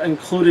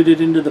included it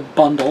into the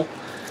bundle.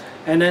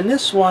 And then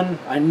this one,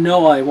 I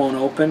know I won't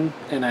open,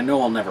 and I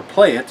know I'll never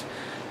play it,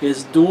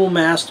 is Duel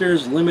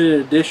Masters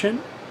Limited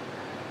Edition.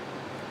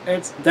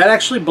 That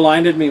actually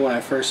blinded me when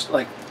I first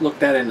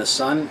looked at it in the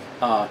sun.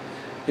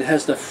 It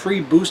has the free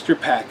booster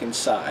pack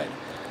inside.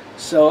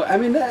 So, I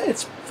mean,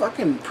 it's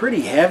fucking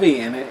pretty heavy,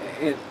 and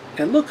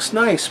it looks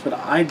nice, but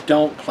I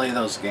don't play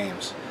those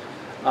games.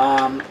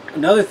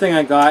 Another thing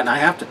I got, and I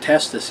have to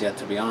test this yet,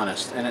 to be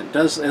honest, and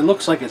it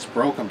looks like it's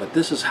broken, but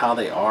this is how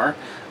they are.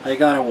 I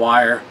got a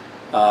wire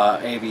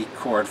AV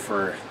cord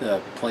for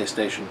the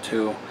PlayStation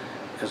 2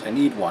 because I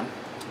need one,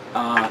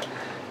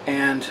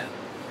 and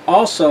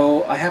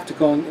also I have to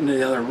go into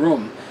the other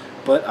room.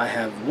 But I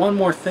have one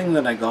more thing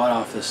that I got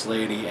off this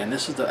lady, and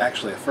this is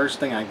actually the first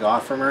thing I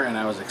got from her, and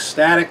I was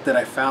ecstatic that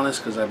I found this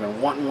because I've been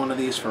wanting one of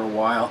these for a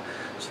while.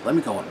 So let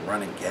me go and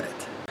run and get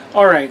it.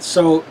 Alright,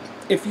 so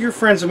if you're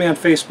friends with me on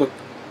Facebook,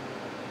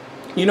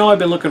 you know I've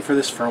been looking for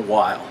this for a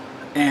while,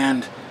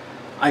 and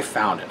I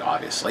found it,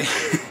 obviously,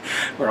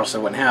 or else I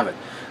wouldn't have it.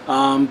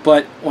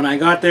 But when I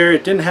got there,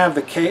 it didn't have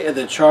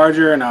the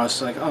charger, and I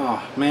was like,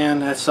 oh man,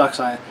 that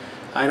sucks. I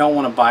don't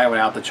want to buy it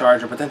without the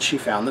charger. But then she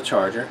found the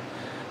charger.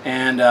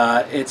 And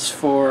it's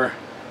for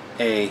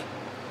a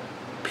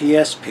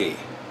PSP.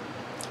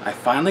 I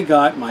finally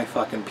got my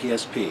fucking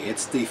PSP.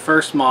 It's the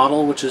first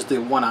model, which is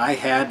the one I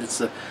had. It's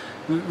the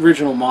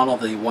original model,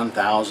 the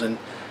 1000.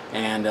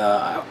 And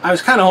I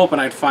was kind of hoping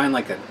I'd find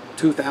like a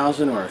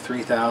 2000 or a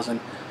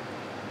 3000.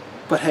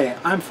 But hey,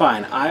 I'm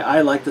fine.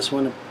 I like this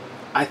one.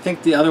 I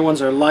think the other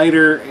ones are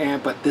lighter,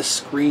 but this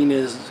screen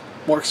is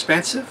more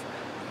expensive.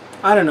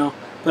 I don't know.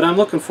 But I'm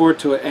looking forward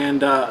to it and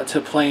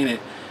to playing it.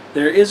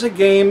 There is a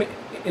game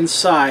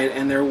inside,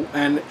 and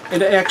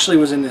it actually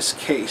was in this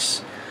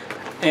case,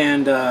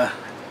 and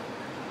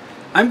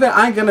I'm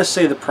gonna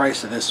say the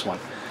price of this one.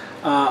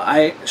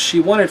 She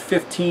wanted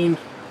 15,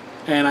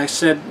 and I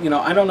said, you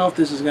know, I don't know if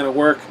this is gonna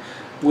work.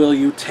 Will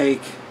you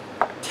take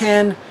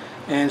 10?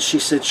 And she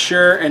said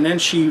sure. And then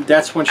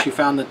that's when she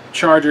found the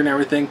charger and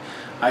everything.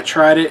 I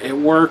tried it. It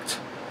worked.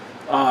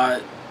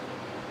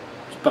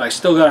 But I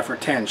still got it for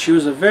 10. She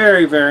was a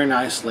very, very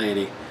nice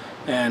lady,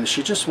 and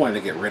she just wanted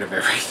to get rid of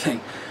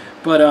everything.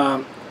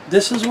 But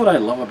this is what I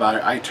love about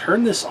it. I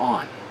turned this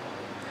on,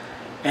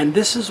 and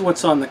this is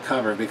what's on the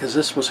cover, because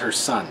this was her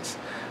son's.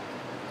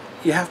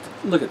 You have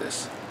to look at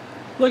this.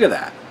 Look at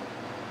that.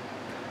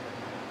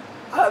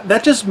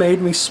 That just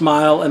made me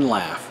smile and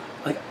laugh.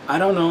 Like, I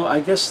don't know. I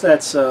guess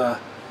that's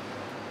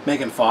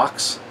Megan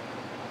Fox,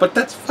 but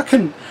that's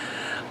fucking.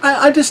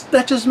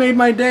 That just made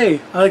my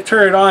day. I like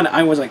turned it on.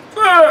 I was like,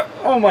 ah!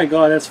 Oh my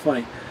god, that's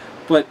funny.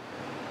 But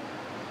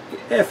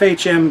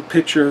FHM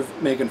picture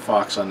of Megan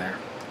Fox on there.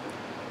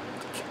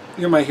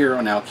 You're my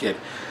hero now, kid.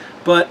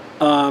 But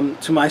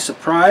to my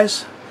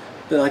surprise,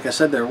 like I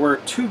said, there were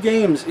 2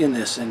 games in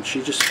this, and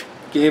she just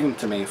gave them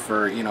to me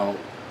for, you know,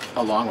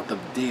 along with the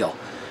deal.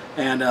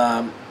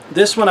 And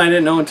this one I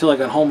didn't know until I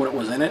got home when it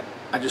was in it.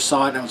 I just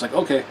saw it and I was like,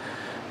 okay.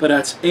 But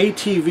that's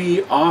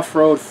ATV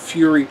Off-Road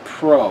Fury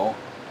Pro.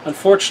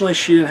 Unfortunately,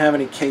 she didn't have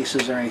any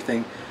cases or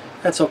anything.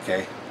 That's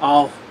okay.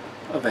 I'll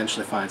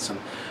eventually find some.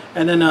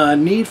 And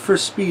then Need for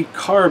Speed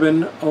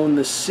Carbon Own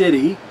the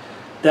City.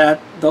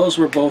 Those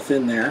were both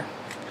in there.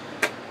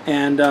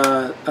 And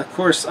of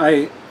course,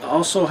 I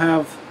also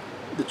have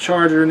the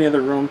charger in the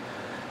other room.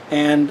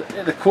 And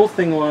the cool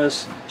thing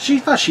was, she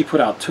thought she put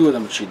out 2 of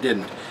them, but she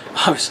didn't.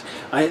 Obviously,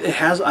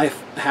 I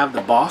have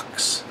the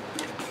box,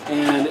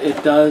 and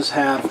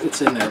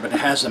it's in there, but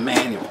it has a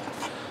manual.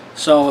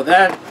 So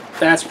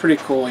that's pretty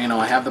cool. You know,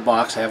 I have the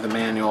box, I have the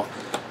manual.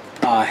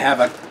 I have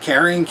a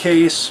carrying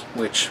case,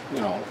 which, you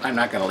know, I'm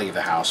not going to leave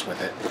the house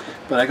with it,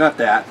 but I got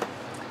that.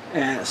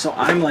 And so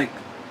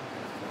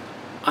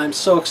I'm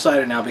so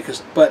excited now,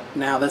 but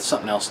now that's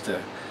something else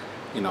to,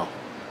 you know,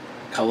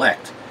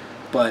 collect.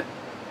 But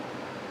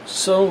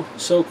so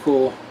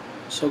cool,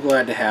 so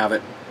glad to have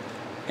it.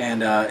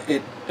 And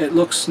it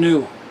looks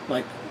new.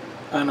 Like,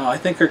 I don't know, I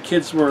think her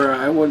kids were,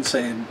 I wouldn't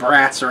say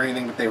brats or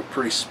anything, but they were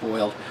pretty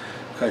spoiled,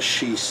 because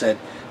she said,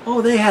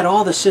 oh, they had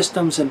all the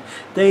systems, and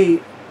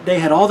they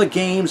had all the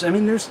games. I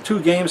mean, there's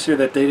 2 games here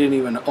that they didn't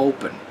even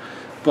open,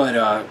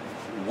 but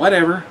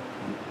whatever,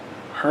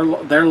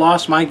 their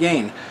loss, my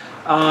gain.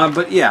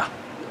 But yeah,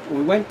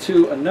 we went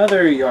to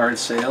another yard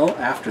sale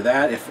after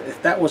that,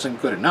 if that wasn't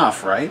good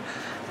enough, right?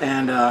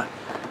 And a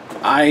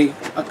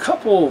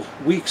couple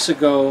weeks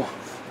ago,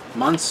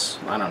 months,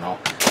 I don't know,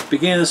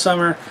 beginning of the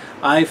summer,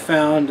 I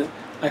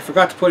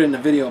forgot to put it in the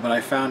video, but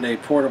I found a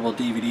portable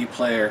DVD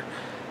player,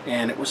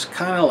 and it was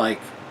kind of like,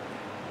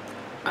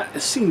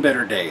 it's seen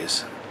better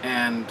days,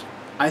 and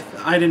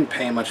I didn't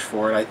pay much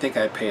for it. I think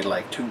I paid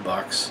like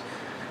 $2,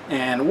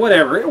 and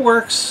whatever, it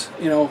works,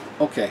 you know,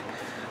 okay.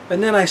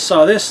 And then I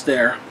saw this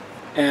there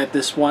at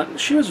this one.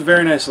 She was a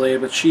very nice lady,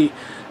 but she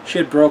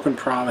had broken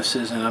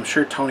promises, and I'm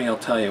sure Tony will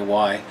tell you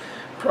why.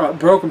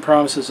 Broken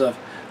promises of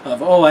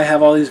oh, I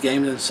have all these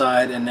games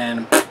inside, and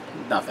then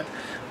nothing.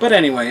 But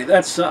anyway,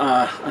 that's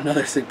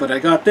another thing. But I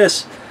got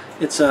this.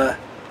 It's a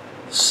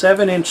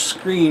 7-inch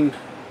screen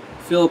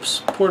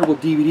Philips portable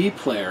DVD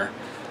player,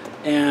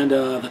 and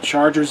the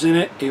charger's in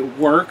it. It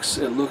works.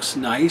 It looks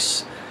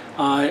nice.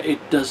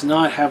 It does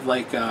not have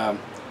like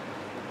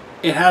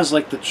it has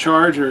like the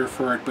charger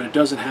for it, but it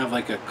doesn't have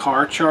like a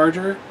car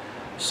charger.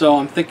 So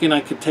I'm thinking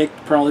I could take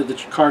probably the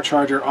car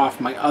charger off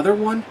my other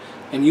one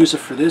and use it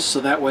for this, so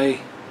that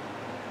way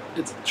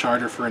it's a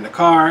charger for in the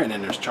car, and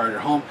then there's charger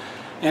at home,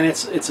 and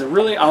it's a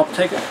really, I'll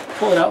take it,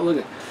 pull it out, look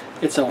at it.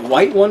 It's a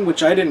white one,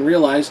 which I didn't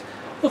realize.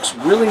 Looks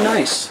really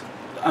nice.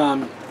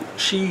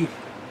 She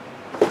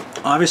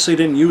obviously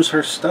didn't use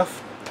her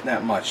stuff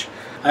that much.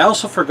 I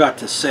also forgot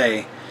to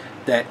say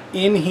that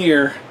in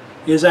here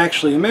is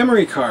actually a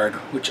memory card,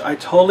 which I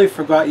totally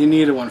forgot you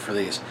needed one for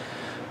these.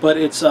 But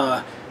it's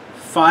a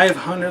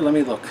 500, let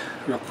me look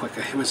real quick.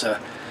 It was a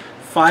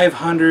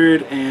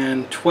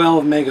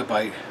 512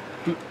 megabyte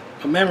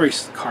memory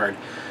card,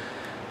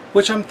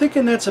 which I'm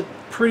thinking that's a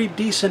pretty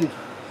decent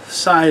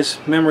size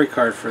memory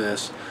card for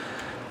this.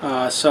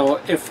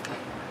 So if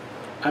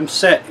I'm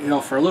set, you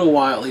know, for a little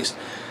while at least.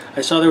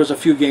 I saw there was a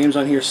few games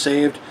on here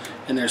saved,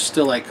 and there's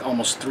still like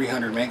almost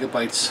 300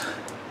 megabytes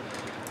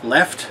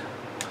left.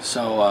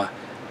 So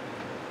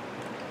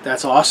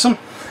that's awesome.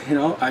 You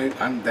know,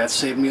 that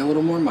saved me a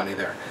little more money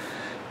there.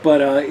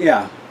 But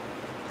yeah,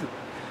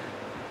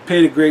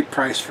 paid a great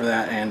price for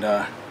that, and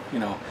you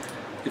know,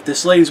 if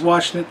this lady's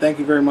watching it, thank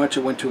you very much.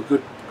 It went to a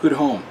good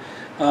home.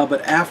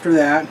 But after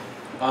that,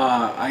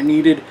 I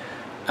needed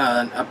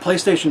a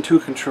PlayStation 2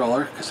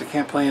 controller, because I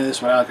can't play any of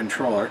this without a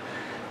controller.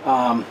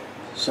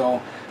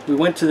 So we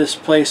went to this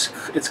place.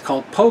 It's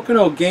called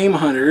Pocono Game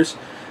Hunters,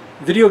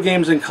 Video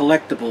Games and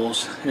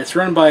Collectibles. And it's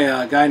run by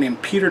a guy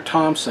named Peter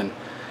Thompson,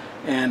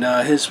 and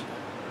his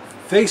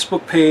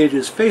Facebook page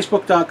is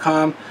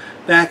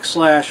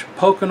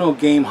facebook.com/Pocono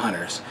Game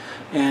Hunters.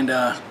 And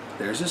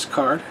there's this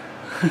card.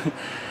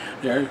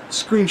 There,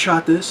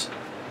 screenshot this,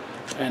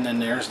 and then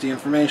there's the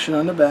information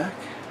on the back.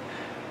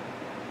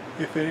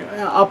 If any,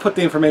 I'll put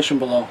the information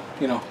below.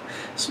 You know,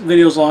 this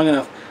video's long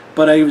enough.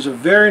 But he was a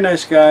very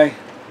nice guy.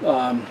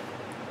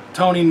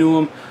 Tony knew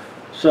him,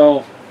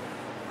 so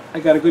I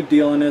got a good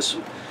deal on this.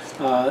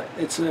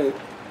 It's a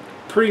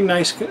pretty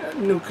nice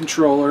new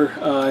controller.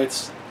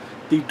 It's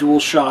the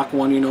DualShock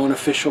one, you know, an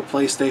official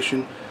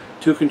PlayStation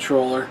 2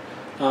 controller.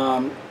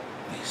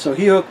 So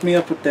he hooked me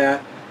up with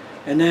that,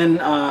 and then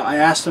I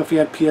asked him if he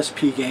had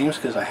PSP games,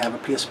 because I have a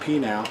PSP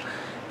now,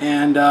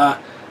 and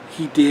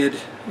he did.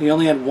 He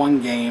only had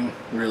one game,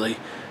 really,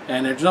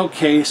 and there's no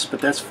case, but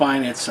that's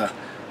fine. It's a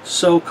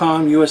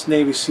SOCOM U.S.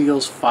 Navy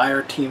SEALs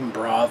Fire Team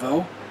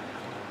Bravo.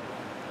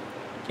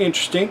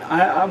 Interesting.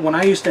 When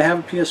I used to have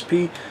a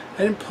PSP,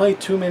 I didn't play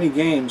too many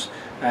games,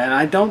 and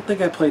I don't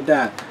think I played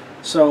that.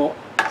 So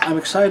I'm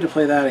excited to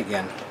play that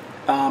again.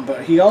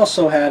 But he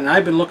also had, and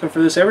I've been looking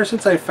for this ever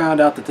since I found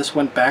out that this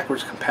went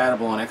backwards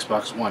compatible on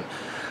Xbox One.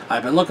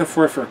 I've been looking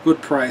for it for a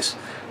good price.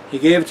 He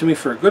gave it to me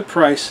for a good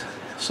price.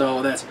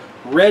 So that's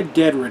Red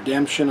Dead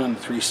Redemption on the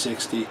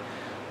 360.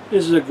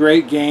 This is a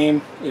great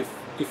game if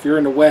you're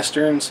into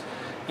westerns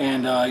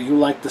and you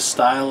like the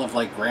style of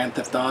like Grand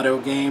Theft Auto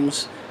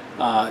games.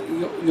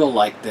 You'll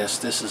like this.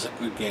 This is a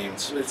good game.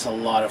 It's a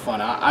lot of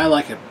fun. I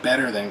like it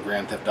better than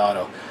Grand Theft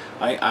Auto.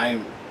 I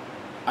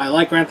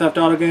like Grand Theft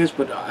Auto games,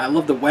 but I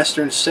love the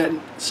western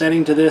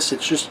setting to this.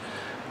 It's a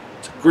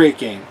great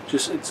game.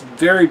 It's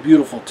very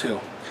beautiful too.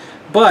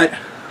 But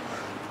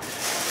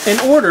in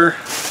order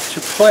to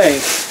play,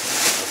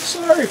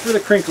 sorry for the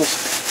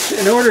crinkles,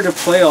 in order to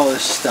play all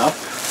this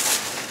stuff,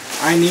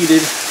 I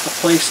needed a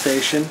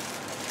PlayStation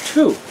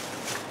 2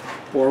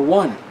 or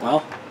 1.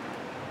 Well,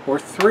 or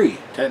 3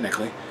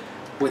 technically,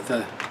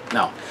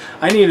 no,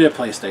 I needed a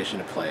PlayStation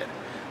to play it.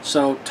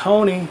 So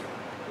Tony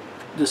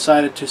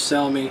decided to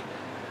sell me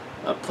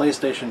a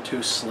PlayStation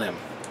 2 Slim,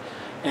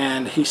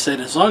 and he said,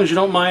 as long as you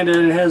don't mind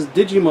it has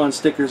Digimon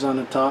stickers on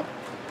the top.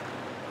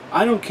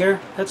 I don't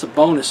care. That's a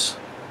bonus.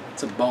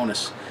 It's a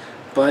bonus.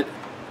 But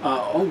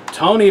oh,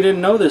 Tony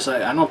didn't know this.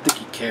 I don't think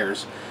he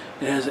cares.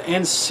 It has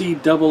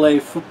NCAA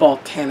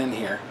Football 10 in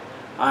here.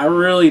 I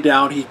really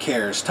doubt he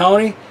cares.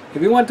 Tony,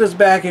 if you want this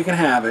back, you can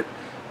have it.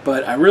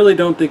 But I really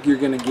don't think you're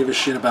going to give a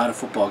shit about a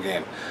football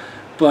game.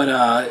 But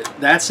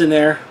that's in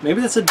there.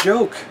 Maybe that's a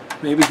joke.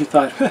 Maybe he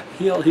thought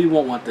he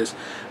won't want this.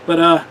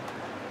 But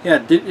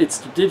yeah, it's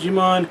the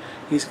Digimon.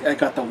 I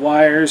got the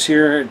wires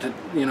here,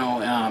 you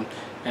know,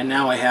 and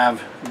now I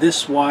have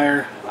this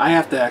wire. I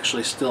have to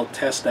actually still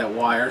test that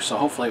wire, so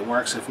hopefully it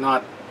works. If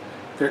not,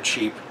 they're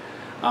cheap.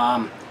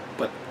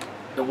 But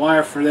the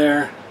wire for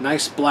there,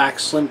 nice black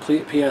slim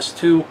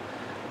PS2.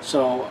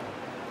 So,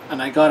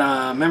 and I got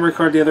a memory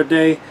card the other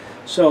day.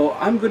 So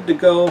I'm good to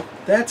go.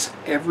 That's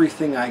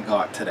everything I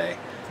got today,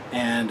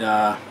 and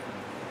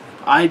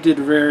I did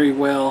very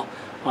well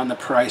on the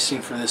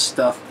pricing for this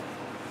stuff.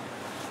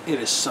 It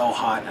is so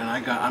hot, and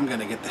I'm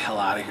gonna get the hell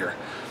out of here.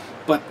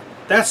 But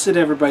that's it,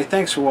 everybody.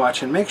 Thanks for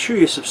watching. Make sure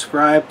you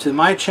subscribe to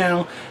my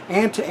channel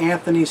and to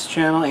Anthony's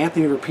channel,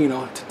 Anthony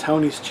Rapino, to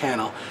Tony's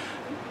channel.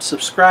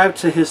 Subscribe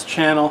to his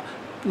channel,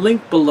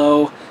 link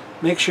below.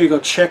 Make sure you go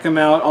check him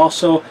out.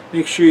 Also,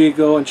 make sure you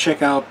go and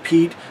check out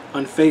Pete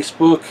on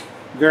Facebook.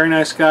 Very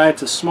nice guy.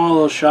 It's a small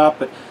little shop,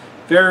 but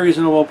very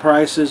reasonable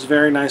prices.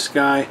 Very nice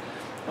guy.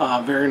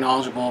 Very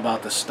knowledgeable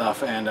about this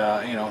stuff, and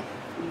you know,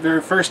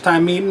 very first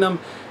time meeting him,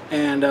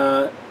 and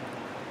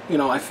you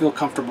know, I feel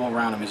comfortable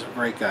around him. He's a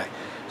great guy.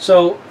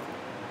 So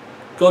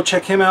go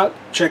check him out.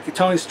 Check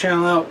Tony's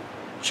channel out.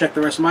 Check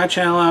the rest of my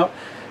channel out.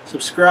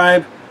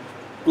 Subscribe.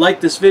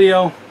 like this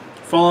video.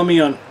 Follow me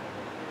on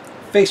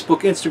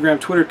Facebook, Instagram,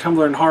 Twitter,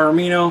 Tumblr, and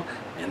AMINO.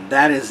 And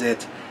that is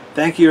it.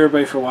 Thank you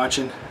everybody for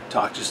watching.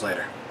 Talk to you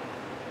later.